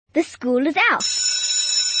The school is out,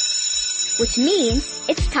 which means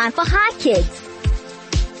it's time for Hi Kids.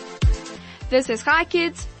 This is Hi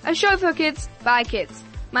Kids, a show for kids by kids.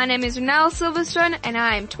 My name is Renelle Silverstone and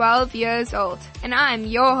I am 12 years old and I am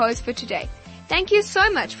your host for today. Thank you so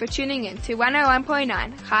much for tuning in to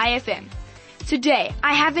 101.9 Hi FM. Today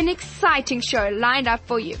I have an exciting show lined up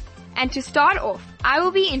for you. And to start off, I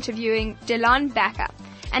will be interviewing Delon Bakker,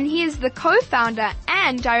 and he is the co-founder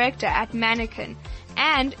and director at Mannequin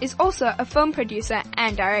and is also a film producer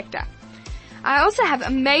and director. I also have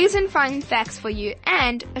amazing fun facts for you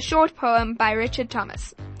and a short poem by Richard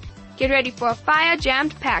Thomas. Get ready for a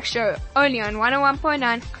fire-jammed packed show only on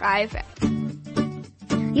 101.9 Hi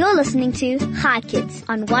FM. You're listening to Hi Kids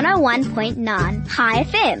on 101.9 Hi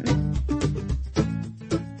FM.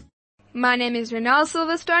 My name is Renelle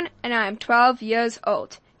Silverstone and I am 12 years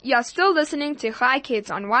old. You're still listening to Hi Kids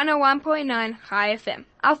on 101.9 Hi FM.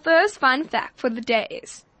 Our first fun fact for the day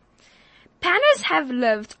is, pandas have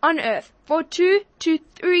lived on Earth for 2 to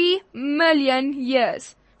 3 million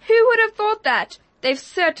years. Who would have thought that? They've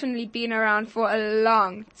certainly been around for a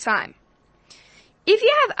long time. If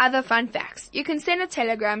you have other fun facts, you can send a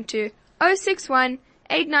telegram to 061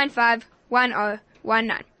 895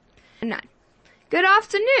 1019. Good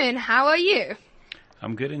afternoon, how are you?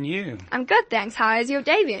 I'm good, and you? I'm good, thanks. How has your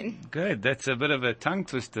day been? Good. That's a bit of a tongue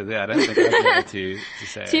twister there. I don't think I'd be able to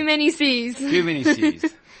say Too many C's. Too many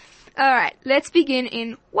C's. Alright, let's begin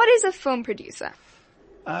in, what is a film producer?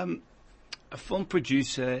 A film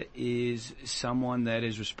producer is someone that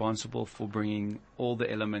is responsible for bringing all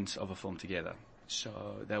the elements of a film together. So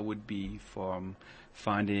that would be from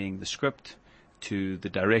finding the script, to the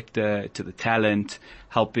director, to the talent,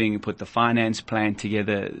 helping put the finance plan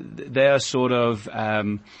together. They are sort of,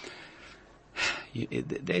 they're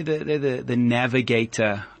the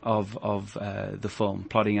navigator of the film,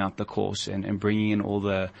 plotting out the course and bringing in all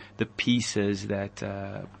the pieces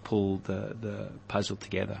that pull the puzzle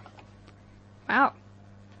together. Wow.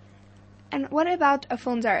 And what about a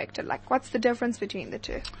film director? Like, what's the difference between the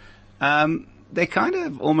two? They're kind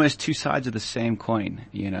of almost two sides of the same coin.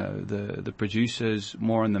 You know, the producers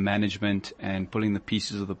more on the management and pulling the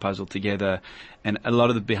pieces of the puzzle together, and a lot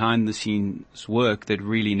of the behind the scenes work that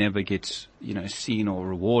really never gets, seen or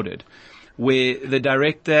rewarded. Where the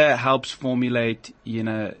director helps formulate,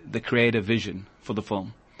 the creative vision for the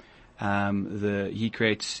film. He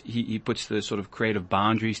puts the sort of creative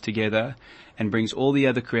boundaries together and brings all the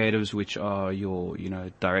other creatives, which are your,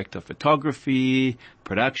 director of photography,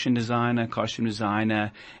 production designer, costume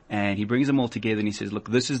designer, and he brings them all together and he says, look,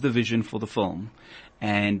 this is the vision for the film.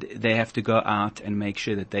 And they have to go out and make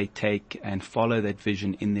sure that they take and follow that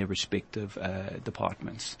vision in their respective,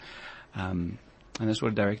 departments. And that's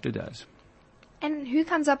what a director does. And who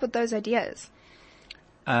comes up with those ideas?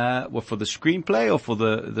 Well, for the screenplay or for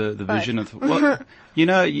the vision of,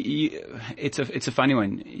 it's a funny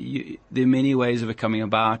one. There are many ways of it coming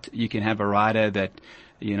about. You can have a writer that,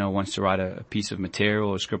 wants to write a piece of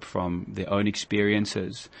material or script from their own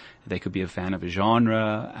experiences. They could be a fan of a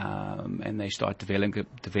genre, and they start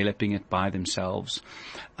developing it by themselves.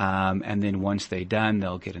 And then once they're done,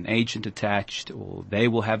 they'll get an agent attached, or they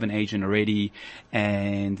will have an agent already,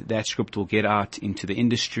 and that script will get out into the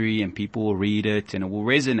industry and people will read it and it will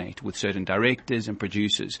resonate with certain directors and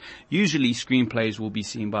producers. Usually screenplays will be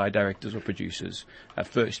seen by directors or producers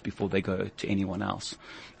first before they go to anyone else.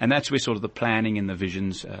 And that's where sort of the planning and the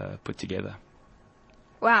visions put together.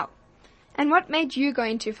 Wow. And what made you go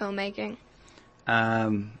into filmmaking? I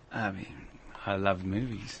love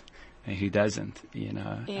movies. Who doesn't,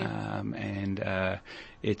 Yeah.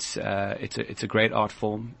 It's a great art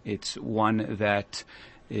form. It's one that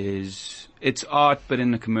it's art, but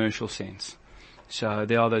in a commercial sense. So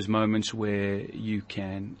there are those moments where you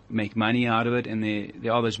can make money out of it, and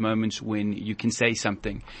there are those moments when you can say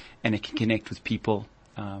something and it can connect with people.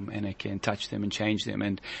 And it can touch them and change them.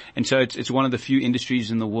 And so it's one of the few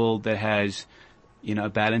industries in the world that has, a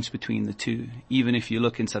balance between the two. Even if you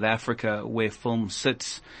look in South Africa where film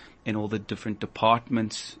sits in all the different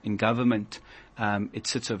departments in government, it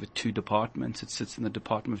sits over two departments. It sits in the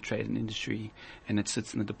Department of Trade and Industry, and it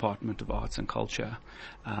sits in the Department of Arts and Culture.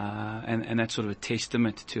 And that's sort of a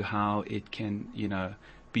testament to how it can,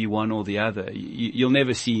 be one or the other. You'll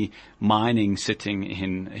never see mining sitting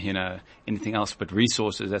in, anything else but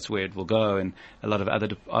resources. That's where it will go. And a lot of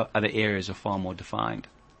other areas are far more defined.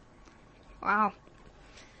 Wow.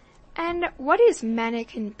 And what is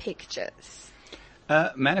Mannequin Pictures?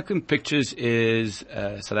 Mannequin Pictures is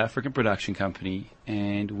a South African production company,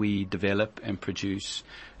 and we develop and produce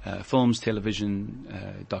films,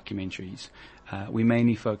 television, documentaries. We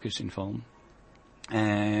mainly focus in film.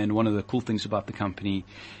 And one of the cool things about the company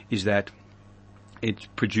is that it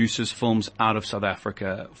produces films out of South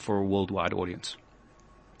Africa for a worldwide audience.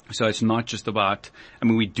 So it's not just about,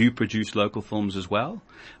 we do produce local films as well,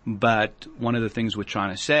 but one of the things we're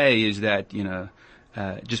trying to say is that,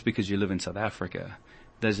 just because you live in South Africa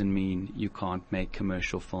doesn't mean you can't make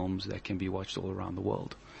commercial films that can be watched all around the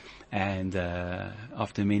world. And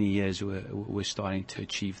after many years, we're starting to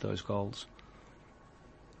achieve those goals.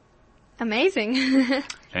 Amazing.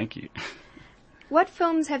 Thank you. What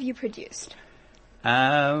films have you produced?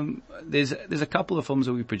 There's a couple of films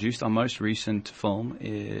that we produced. Our most recent film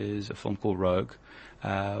is a film called Rogue,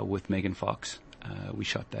 with Megan Fox. We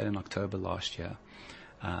shot that in October last year.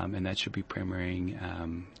 And that should be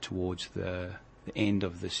premiering, towards the end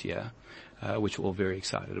of this year, which we're all very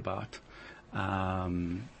excited about.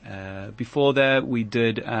 Before that, we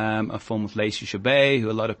did, a film with Lacey Chabet,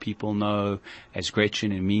 who a lot of people know as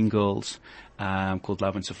Gretchen in Mean Girls, called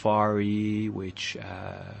Love and Safari, which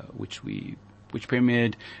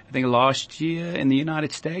premiered, I think, last year in the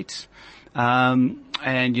United States. And,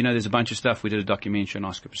 there's a bunch of stuff. We did a documentary on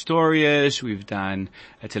Oscar Pistorius. We've done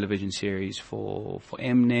a television series for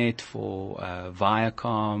Mnet, for,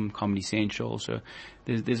 Viacom, Comedy Central. So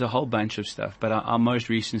there's a whole bunch of stuff. But our most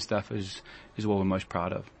recent stuff is what we're most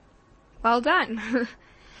proud of. Well done.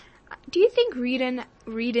 Do you think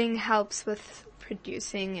reading helps with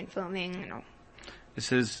producing and filming?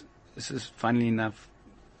 This is funnily enough,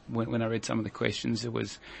 when I read some of the questions,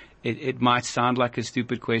 it might sound like a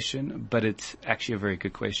stupid question, but it's actually a very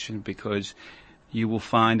good question, because you will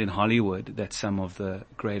find in Hollywood that some of the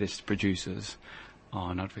greatest producers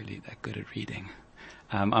are not really that good at reading.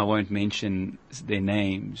 I won't mention their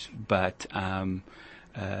names, but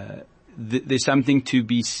there's something to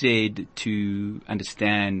be said to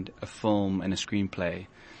understand a film and a screenplay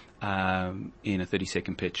in a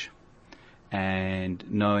 30-second pitch. And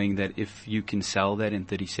knowing that if you can sell that in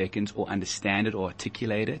 30 seconds or understand it or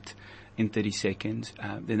articulate it in 30 seconds,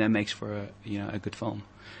 then that makes for a good film.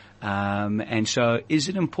 And so is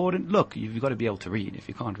it important? Look, you've got to be able to read. If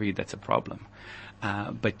you can't read, that's a problem.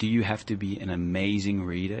 But do you have to be an amazing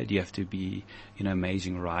reader? Do you have to be an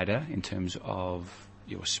amazing writer in terms of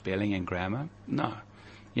your spelling and grammar? No.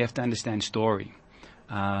 You have to understand story.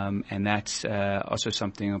 And that's also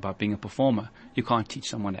something about being a performer. You can't teach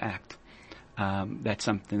someone to act. That's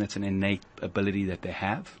an innate ability that they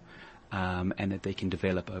have, and that they can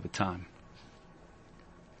develop over time.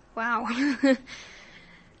 Wow.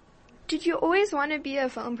 Did you always want to be a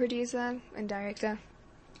film producer and director?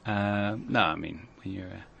 No, when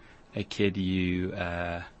you're a kid, you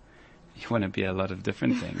want to be a lot of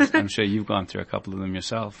different things. I'm sure you've gone through a couple of them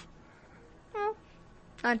yourself. Well,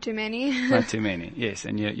 not too many. Not too many, yes,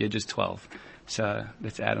 and you're just 12. So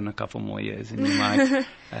let's add on a couple more years and you might,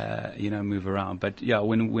 move around. But yeah,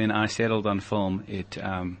 when I settled on film, it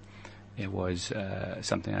was,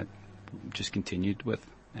 something I just continued with.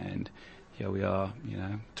 And here we are,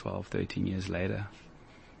 12, 13 years later.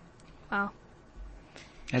 Wow.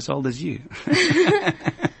 As old as you.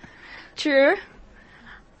 True.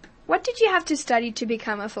 What did you have to study to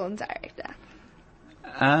become a film director?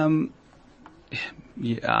 I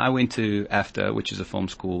went to AFTA, which is a film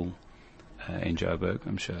school in Joburg.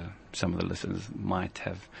 I'm sure some of the listeners might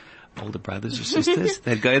have older brothers or sisters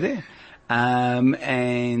that go there.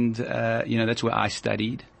 That's where I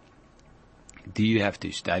studied. Do you have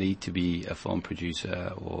to study to be a film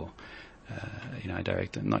producer or, a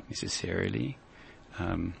director? Not necessarily.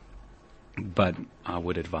 But I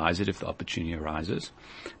would advise it if the opportunity arises.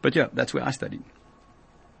 But yeah, that's where I studied.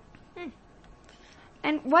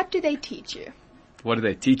 And what do they teach you? What do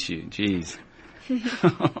they teach you? Jeez.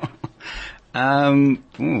 I don't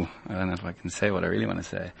know if I can say what I really want to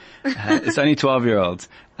say. It's only 12-year-olds.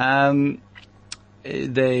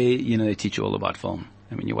 They teach you all about film.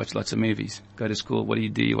 You watch lots of movies. Go to school. What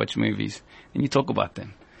do? You watch movies. And you talk about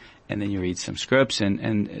them. And then you read some scripts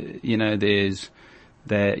and there's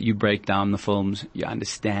that you break down the films. You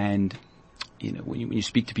understand, when you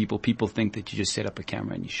speak to people think that you just set up a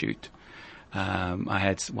camera and you shoot. I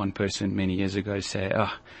had one person many years ago say,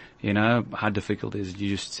 how difficult is it? You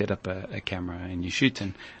just set up a camera and you shoot.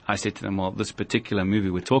 And I said to them, well, this particular movie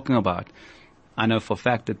we're talking about, I know for a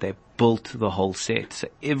fact that they built the whole set. So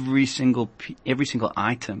every single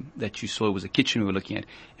item that you saw was a kitchen we were looking at.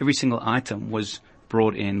 Every single item was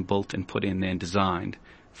brought in, built and put in there and designed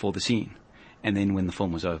for the scene. And then when the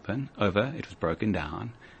film was over, it was broken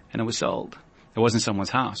down and it was sold. It wasn't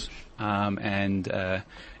someone's house.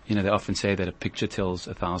 They often say that a picture tells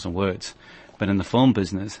 1,000 words. But in the film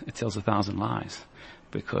business, it tells 1,000 lies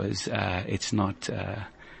because it's not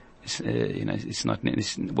it's not,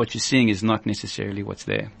 what you're seeing is not necessarily what's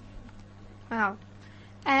there. Wow.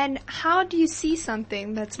 And how do you see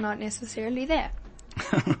something that's not necessarily there?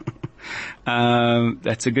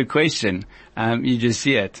 That's a good question. You just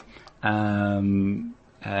see it.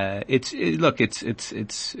 It's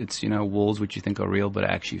walls which you think are real but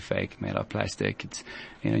are actually fake, made of plastic. It's,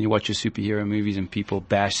 you watch your superhero movies and people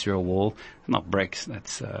bash through a wall. Not bricks.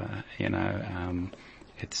 That's,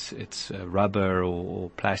 it's rubber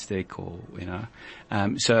or plastic or,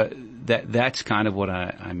 so that's kind of what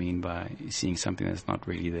I mean by seeing something that's not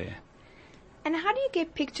really there. And how do you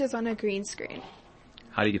get pictures on a green screen?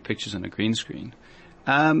 How do you get pictures on a green screen?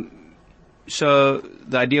 So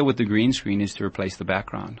the idea with the green screen is to replace the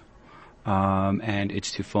background. And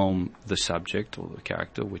it's to film the subject or the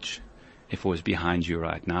character, which if it was behind you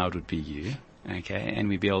right now, it would be you. Okay. And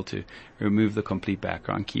we'd be able to remove the complete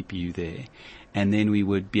background, keep you there. And then we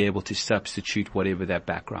would be able to substitute whatever that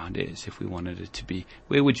background is. If we wanted it to be,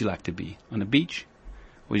 where would you like to be? On a beach?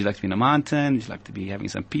 Would you like to be in a mountain? Would you like to be having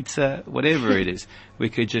some pizza? Whatever it is. We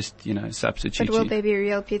could just, substitute. But will they be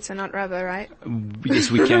real pizza, not rubber, right? Yes,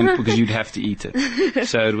 we can, because you'd have to eat it.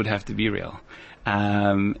 So it would have to be real.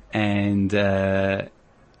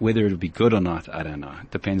 Whether it'll be good or not, I don't know.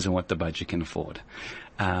 Depends on what the budget can afford.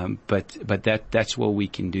 But that's what we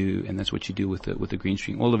can do, and that's what you do with the green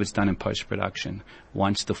screen. All of it's done in post-production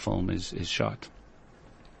once the film is shot.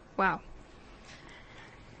 Wow.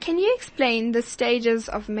 Can you explain the stages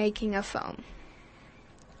of making a film?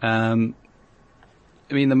 The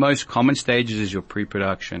most common stages is your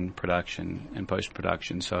pre-production, production, and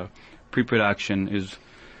post-production. So pre-production is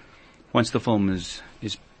once the film is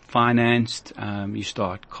financed, you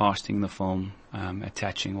start casting the film,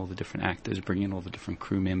 attaching all the different actors, bringing in all the different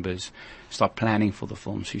crew members, start planning for the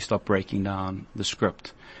film. So you start breaking down the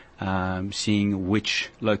script, seeing which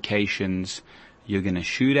locations you're going to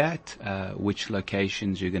shoot at, which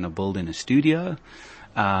locations you're going to build in a studio.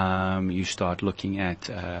 You start looking at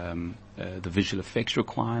the visual effects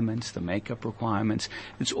requirements, the makeup requirements.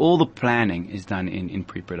 It's all the planning is done in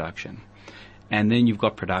pre-production. And then you've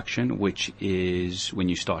got production, which is when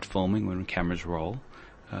you start filming, when cameras roll.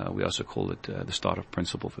 We also call it the start of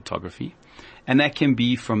principal photography. And that can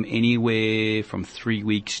be from anywhere from 3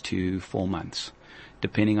 weeks to 4 months,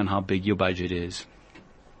 depending on how big your budget is.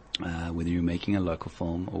 Whether you're making a local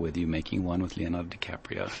film or whether you're making one with Leonardo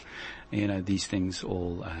DiCaprio, these things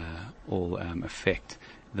all affect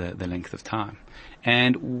the length of time.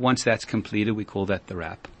 And once that's completed, we call that the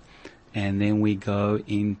wrap. And then we go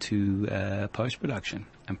into post-production.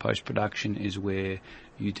 And post-production is where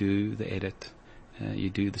you do the edit, you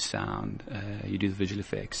do the sound, you do the visual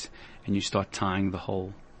effects, and you start tying the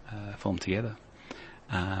whole film together.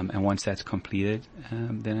 And once that's completed,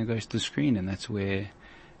 then it goes to the screen, and that's where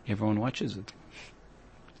everyone watches it.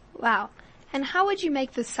 Wow. And how would you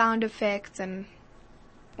make the sound effects and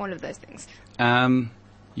all of those things?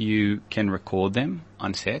 You can record them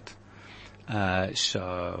on set. When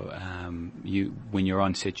you're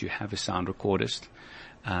on set, you have a sound recordist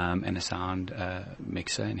and a sound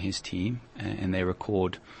mixer and his team, and they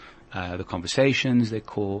record the conversations. They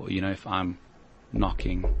call, if I'm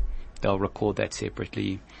knocking, they'll record that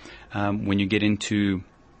separately. When you get into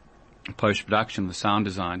post-production, the sound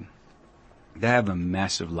design, they have a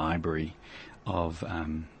massive library of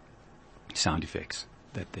sound effects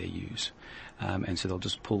that they use. And so they'll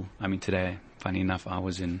just pull. Today, funny enough, I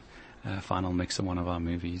was in final mix of one of our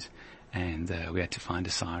movies, and we had to find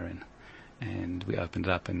a siren. And we opened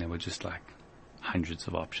it up, and there were just like hundreds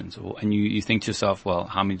of options. And you think to yourself, well,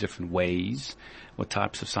 how many different ways, what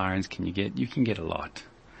types of sirens can you get? You can get a lot.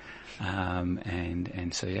 So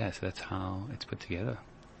that's how it's put together.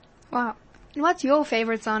 Wow. And what's your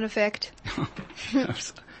favorite sound effect? I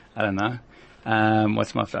don't know. I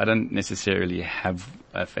don't necessarily have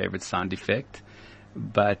a favorite sound effect,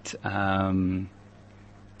 but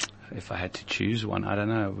if I had to choose one, I don't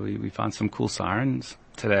know. We found some cool sirens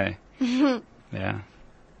today. Yeah.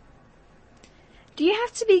 Do you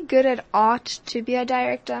have to be good at art to be a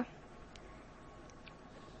director?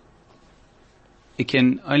 It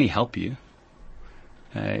can only help you.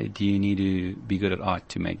 Do you need to be good at art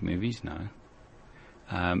to make movies? No.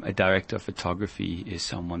 A director of photography is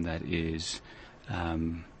someone that is,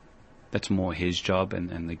 that's more his job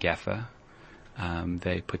and the gaffer.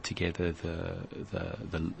 They put together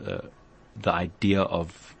the idea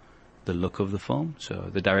of the look of the film. So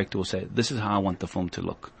the director will say, this is how I want the film to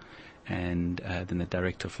look. And then the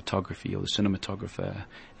director of photography or the cinematographer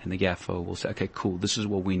and the gaffer will say, okay, cool, this is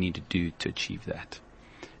what we need to do to achieve that.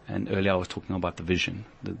 And earlier I was talking about the vision,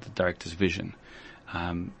 the director's vision.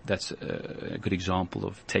 That's a good example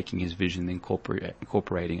of taking his vision and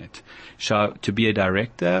incorporating it. So to be a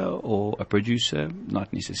director or a producer,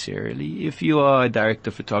 not necessarily. If you are a director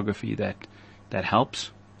of photography, that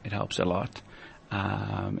helps. It helps a lot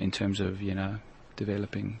in terms of,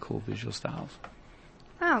 developing cool visual styles.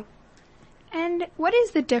 Wow. And what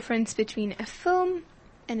is the difference between a film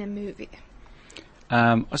and a movie?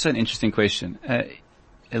 Also an interesting question.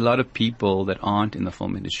 A lot of people that aren't in the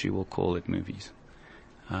film industry will call it movies.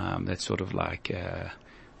 That's sort of like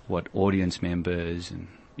what audience members and,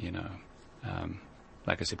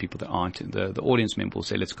 like I said, people that aren't in the audience member will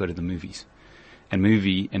say, let's go to the movies. And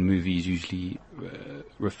movies usually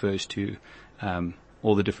refers to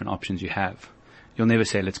all the different options you have. You'll never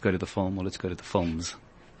say, let's go to the film or let's go to the films.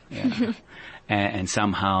 Yeah. and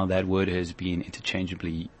somehow that word has been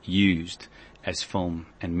interchangeably used as film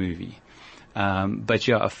and movie. But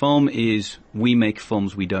yeah, a film is, we make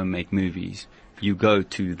films, we don't make movies. You go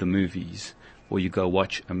to the movies or you go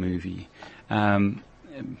watch a movie.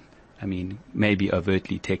 Maybe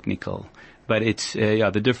overtly technical, but it's,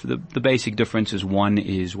 the basic difference is one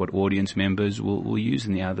is what audience members will use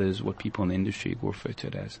and the other is what people in the industry will refer to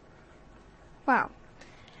it as. Wow.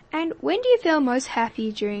 And when do you feel most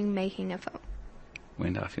happy during making a film?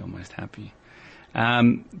 When do I feel most happy?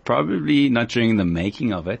 Probably not during the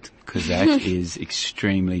making of it, because that is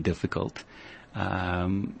extremely difficult.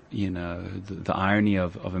 The irony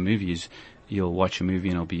of a movie is you'll watch a movie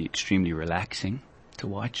and it'll be extremely relaxing to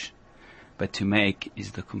watch, but to make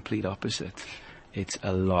is the complete opposite. It's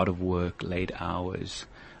a lot of work, late hours,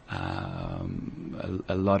 a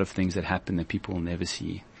lot of things that happen that people will never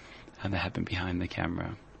see, and that happen behind the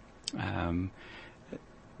camera.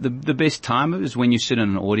 The best time is when you sit in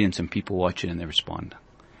an audience and people watch it and they respond.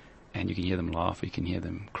 And you can hear them laugh, or you can hear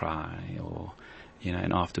them cry, or,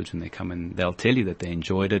 and afterwards when they come in, they'll tell you that they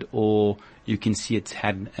enjoyed it, or you can see it's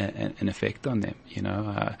had an effect on them,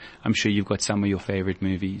 I'm sure you've got some of your favorite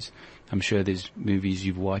movies. I'm sure there's movies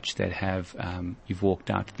you've watched that have, you've walked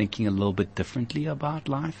out thinking a little bit differently about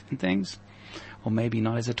life and things. Or maybe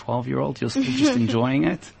not as a 12-year-old, you're still just enjoying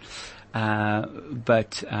it.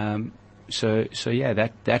 So yeah,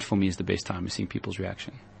 that for me is the best time of seeing people's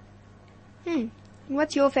reaction.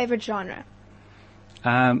 What's your favorite genre?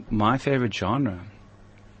 My favorite genre.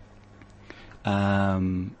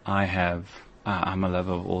 I'm a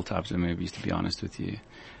lover of all types of movies, to be honest with you.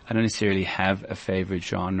 I don't necessarily have a favorite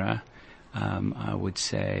genre. I would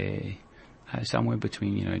say somewhere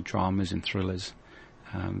between, dramas and thrillers.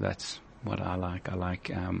 That's what I like. I like,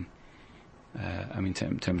 in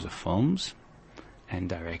terms of films and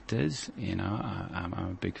directors, I'm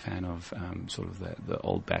a big fan of sort of the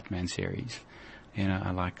old Batman series.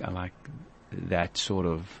 I like that sort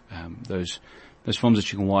of those films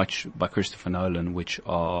that you can watch by Christopher Nolan, which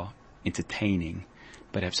are entertaining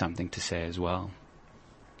but have something to say as well.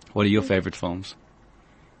 What are your favorite films?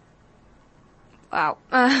 Wow.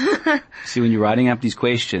 See, when you're writing up these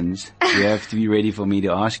questions, you have to be ready for me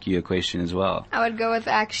to ask you a question as well. I would go with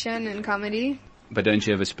action and comedy. But don't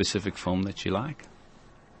you have a specific film that you like?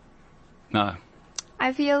 No.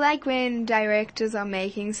 I feel like when directors are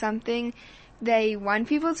making something, they want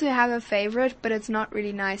people to have a favorite, but it's not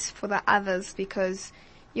really nice for the others because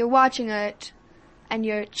you're watching it and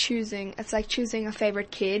you're choosing, it's like choosing a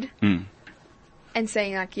favorite kid and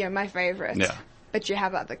saying like, you're my favorite. Yeah. But you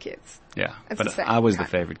have other kids. Yeah, it's but I was the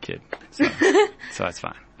favorite kid, so it's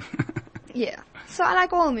fine. Yeah. So I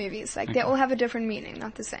like all movies. Like, they all have a different meaning,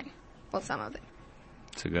 not the same. Well, some of them.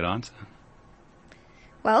 It's a good answer.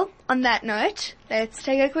 Well, on that note, let's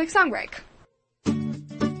take a quick song break.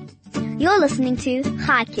 You're listening to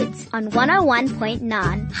Hi Kids on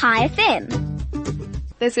 101.9 Hi FM.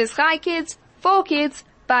 This is Hi Kids, for kids,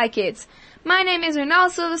 by kids. My name is Renal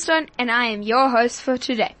Silverstone, and I am your host for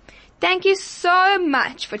today. Thank you so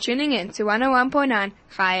much for tuning in to 101.9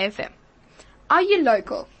 Hi FM. Are you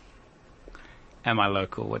local? Am I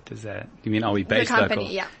local? What does that? You mean are we based local? The company,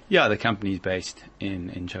 local? yeah. Yeah, the company's based in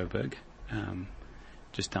Joburg,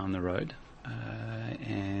 just down the road.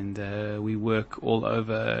 And we work all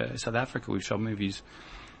over South Africa. We've shot movies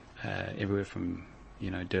everywhere from,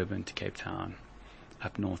 Durban to Cape Town,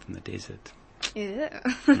 up north in the desert. Yeah.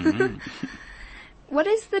 Mm-hmm. What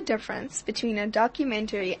is the difference between a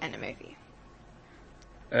documentary and a movie?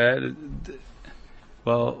 A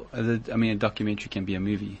documentary can be a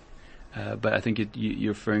movie. But I think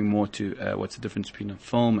you're referring more to what's the difference between a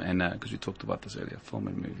film and, because we talked about this earlier, film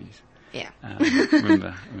and movies. Yeah.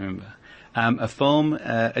 Remember.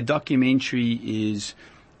 A documentary is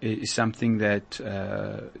something that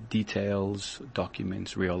details,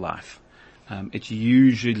 documents real life. It's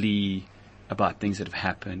usually about things that have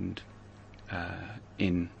happened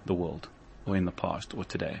in the world or in the past or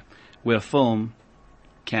today. Where a film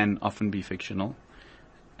can often be fictional,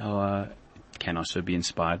 or can also be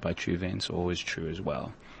inspired by true events, or is true as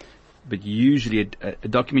well. But usually a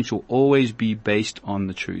documentary will always be based on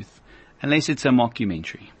the truth, unless it's a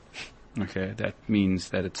mockumentary. Okay, that means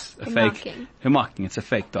that it's a mocking. It's a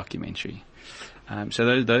fake documentary.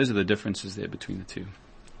 So those are the differences there between the two.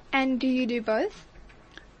 And do you do both?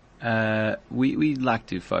 We like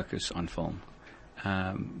to focus on film,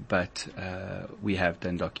 but we have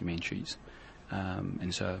done documentaries,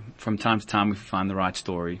 and so from time to time, if we find the right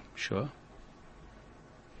story, sure.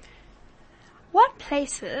 What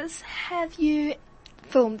places have you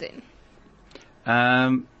filmed in?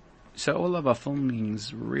 So all of our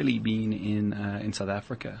filming's really been in South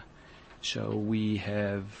Africa. So we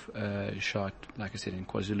have shot, like I said, in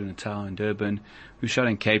KwaZulu-Natal and Durban. We've shot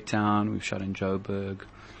in Cape Town. We've shot in Joburg.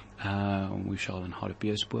 We've shot in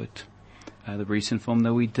Hartbeespoort. The recent film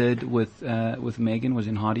that we did with Megan was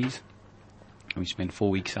in Hardies. We spent 4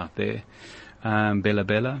 weeks out there. Bella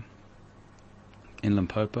Bella in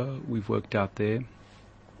Limpopo. We've worked out there.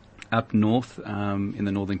 Up north, in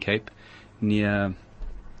the Northern Cape, near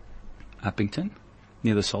Uppington,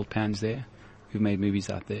 near the salt pans there. We've made movies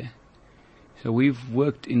out there. So we've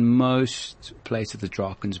worked in most places. The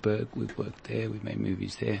Drakensberg, we've worked there. We've made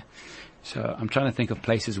movies there. So I'm trying to think of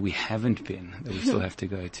places we haven't been that we still have to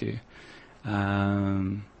go to.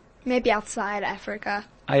 Maybe outside Africa.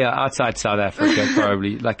 Oh yeah, outside South Africa,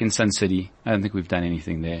 probably. Like in Sun City. I don't think we've done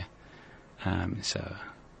anything there. Wow.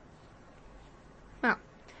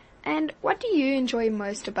 And what do you enjoy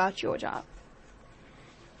most about your job?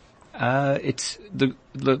 It's the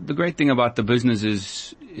great thing about the business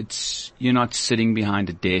is you're not sitting behind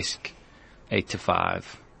a desk 8 to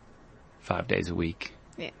 5 days a week.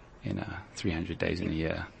 Yeah. 300 days in a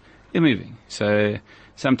year. You're moving. So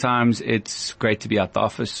sometimes it's great to be at the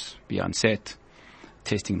office, be on set,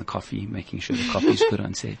 testing the coffee, making sure the coffee's good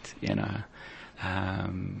on set,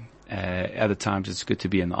 other times it's good to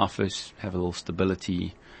be in the office, have a little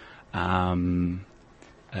stability. So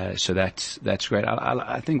that's great.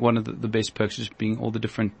 I think one of the best perks is being all the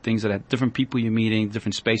different things different people you're meeting,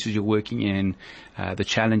 different spaces you're working in, the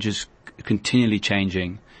challenges continually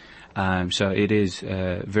changing. So it is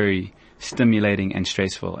very stimulating and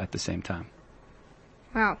stressful at the same time.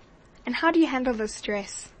 Wow. And how do you handle the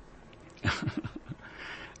stress?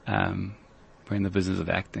 We're in the business of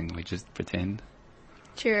acting. We just pretend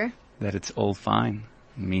Sure. that it's all fine.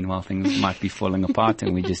 Meanwhile, things might be falling apart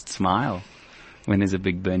and we just smile when there's a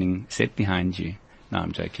big burning set behind you. No,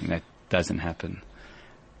 I'm joking. That doesn't happen.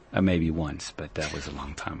 Maybe once, but that was a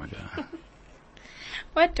long time ago.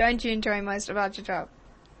 What don't you enjoy most about your job?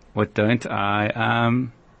 What don't I?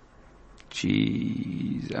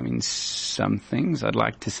 Some things I'd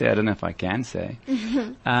like to say. I don't know if I can say.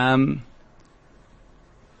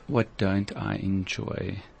 What don't I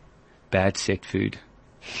enjoy? Bad set food.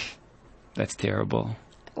 That's terrible.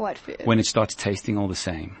 What food? When it starts tasting all the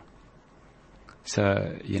same.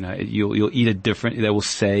 So, you'll eat a different, they will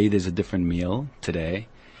say there's a different meal today,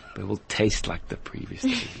 but it will taste like the previous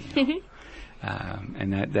day's meal.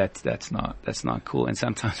 And that's not cool. And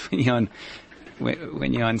sometimes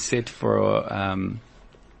when you're on set for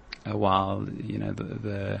a while,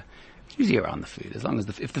 it's usually around the food. As long as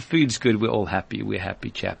if the food's good, we're all happy. We're happy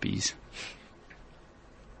chappies.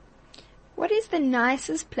 What is the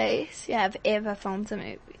nicest place you have ever filmed a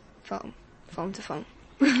movie? Film to film.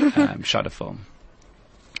 Shot a film.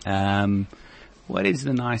 What is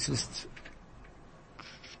the nicest?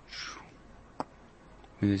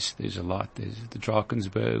 There's a lot. The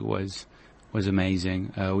Drakensberg was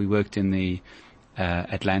amazing. We worked in the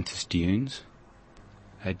Atlantis Dunes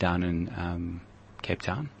down in Cape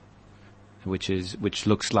Town, which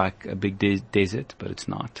looks like a big desert, but it's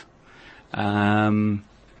not.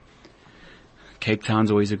 Cape Town's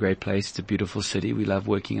always a great place. It's a beautiful city. We love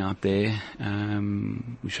working out there.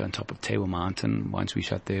 We shot on top of Table Mountain. Once we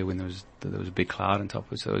shot there when there was a big cloud on top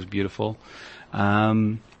of it, so it was beautiful.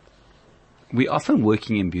 We're often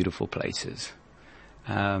working in beautiful places.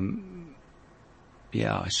 So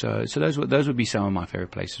those would be some of my favorite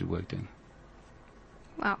places we worked in.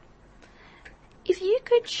 Wow. If you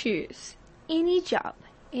could choose any job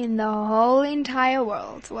in the whole entire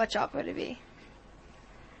world, what job would it be?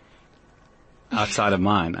 Outside of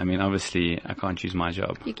mine. Obviously, I can't choose my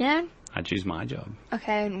job. You can? I choose my job.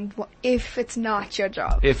 Okay, and if it's not your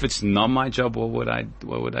job? If it's not my job, what would I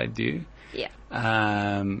do? Yeah.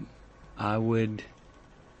 I would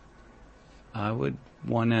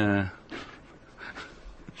wanna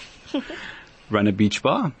run a beach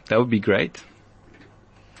bar. That would be great.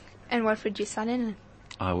 And what would you sign in?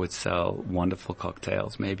 I would sell wonderful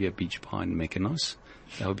cocktails, maybe a beach bar in Mykonos.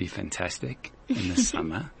 That would be fantastic in the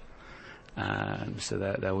summer. So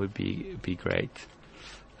that would be great.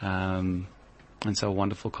 And so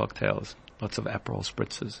wonderful cocktails, lots of Aperol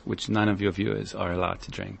spritzers, which none of your viewers are allowed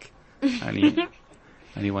to drink.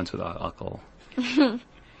 Only ones without alcohol.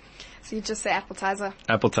 So you just say appetizer.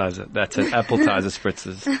 Appetizer, that's it. Appetizer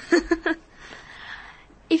spritzers.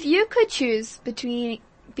 If you could choose between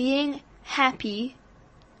being happy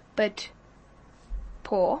but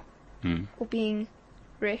poor or being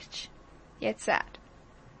rich yet sad,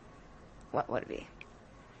 what would it be?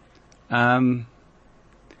 I mean,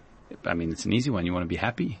 it's an easy one. You want to be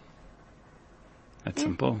happy. That's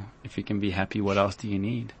simple. If you can be happy, what else do you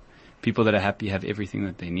need? People that are happy have everything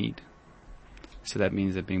that they need. So that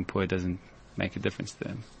means that being poor doesn't make a difference to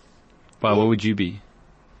them. Well, what would you be?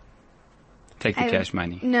 Take the cash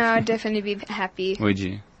money. No, I'd definitely be happy. Would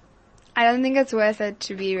you? I don't think it's worth it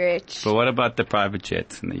to be rich. But what about the private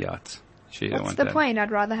jets and the yachts? Sure, you don't What's want the point?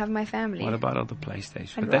 I'd rather have my family. What about all the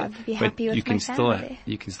PlayStation? I'd rather be happy with my family.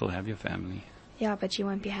 You can still have your family. Yeah, but you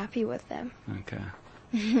won't be happy with them.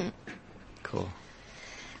 Okay. Cool.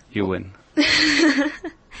 You win.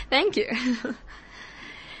 Thank you.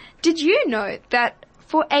 Did you know that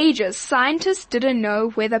for ages scientists didn't know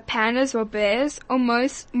whether pandas were bears or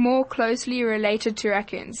more closely related to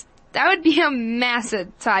raccoons? That would be a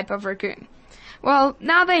massive type of raccoon. Well,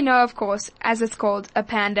 now they know, of course, as it's called a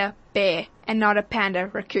panda bear and not a panda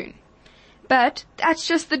raccoon. But that's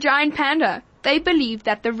just the giant panda. They believe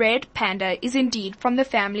that the red panda is indeed from the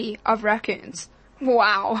family of raccoons.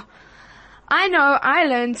 Wow. I know I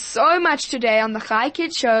learned so much today on the Chai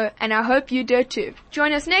Kids Show, and I hope you did too.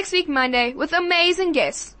 Join us next week Monday with amazing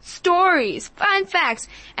guests, stories, fun facts,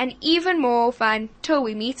 and even more fun till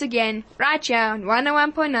we meet again right here on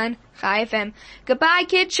 101.9 Chai FM. Goodbye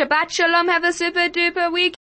kids, Shabbat Shalom, have a super duper week.